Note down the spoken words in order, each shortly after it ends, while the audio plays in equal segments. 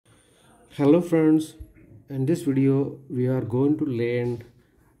Hello friends, in this video we are going to learn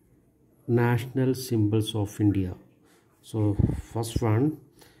national symbols of India. So first one,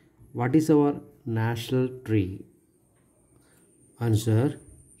 what is our national tree? Answer,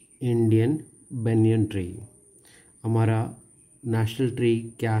 Indian banyan tree. हमारा national tree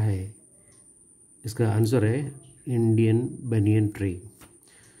क्या है? इसका answer है Indian banyan tree.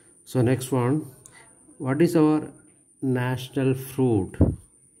 So next one, what is our national fruit?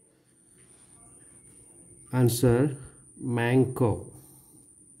 Answer, mango.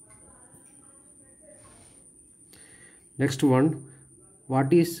 Next one,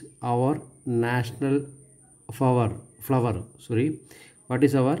 what is our national flower? What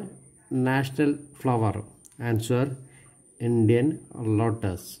is our national flower? Answer, Indian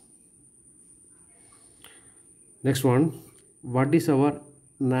lotus. Next one, what is our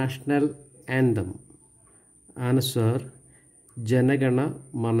national anthem? Answer, Janagana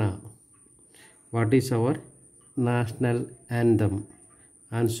Mana. What is our national anthem?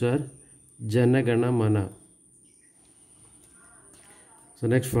 Answer, Janagana Mana. So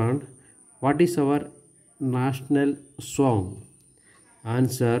next one, what is our national song?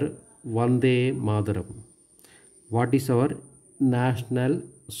 Answer, Vande Mataram. What is our national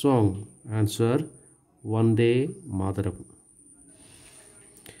song? Answer, Vande Mataram.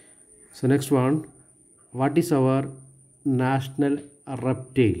 So next one, what is our national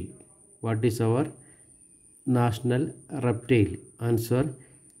reptile? What is our national reptile? Answer,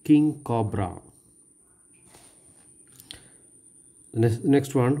 king cobra.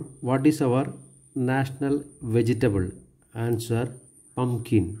 Next one, what is our national vegetable? Answer,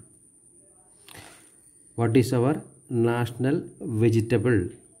 pumpkin. What is our national vegetable?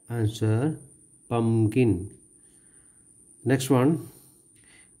 Answer, pumpkin. Next one,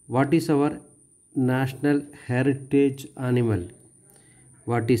 what is our national heritage animal?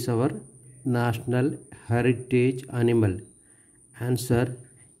 What is our national heritage animal? Answer,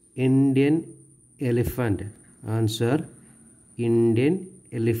 Indian elephant. Answer, Indian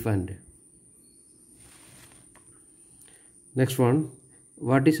elephant. Next one,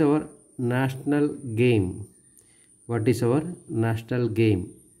 what is our national game? What is our national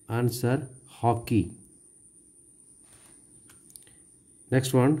game? Answer, hockey.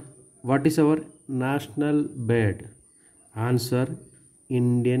 Next one, what is our national bird? Answer,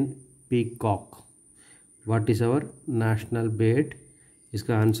 Indian peacock. What is our national bird?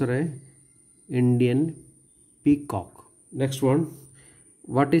 इसका answer है Indian peacock. Next one,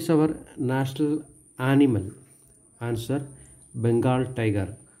 what is our national animal? Answer, Bengal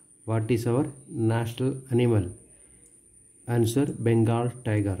tiger. What is our national animal? Answer, Bengal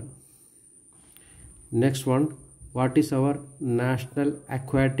tiger. Next one, what is our national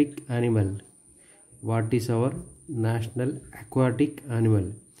aquatic animal? What is our national aquatic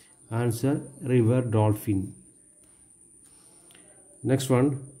animal? Answer, river dolphin. Next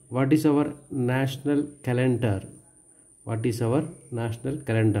one, what is our national calendar? What is our national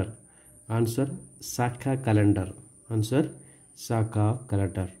calendar? Answer, Saka calendar. Answer, Saka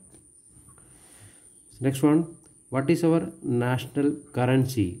calendar. Next one, what is our national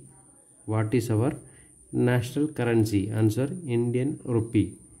currency? What is our national currency? Answer, Indian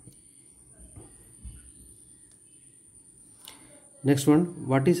rupee. Next one,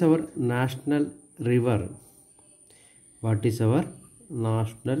 what is our national river? What is our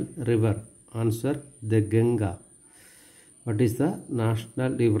national river? Answer, the Ganga. What is the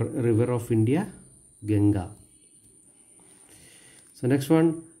national river of India? Ganga. So next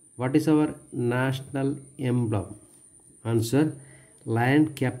one, what is our national emblem? Answer,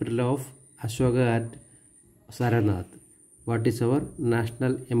 lion capital of Ashoka at Saranath. What is our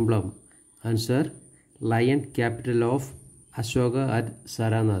national emblem? Answer, lion capital of Ashoka at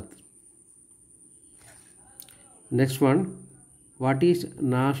Saranath. Next one, what is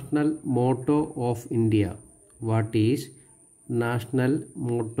national motto of India? What is national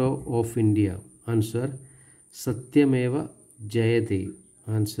motto of India? Answer, Satyameva Jayate.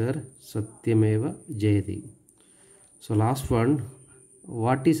 Answer, Satyameva Jayate. So last one,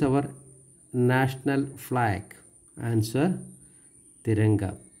 what is our national flag? Answer,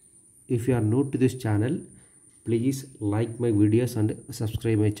 Tiranga. If you are new to this channel, please like my videos and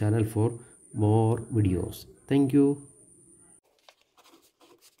subscribe my channel for more videos. Thank you.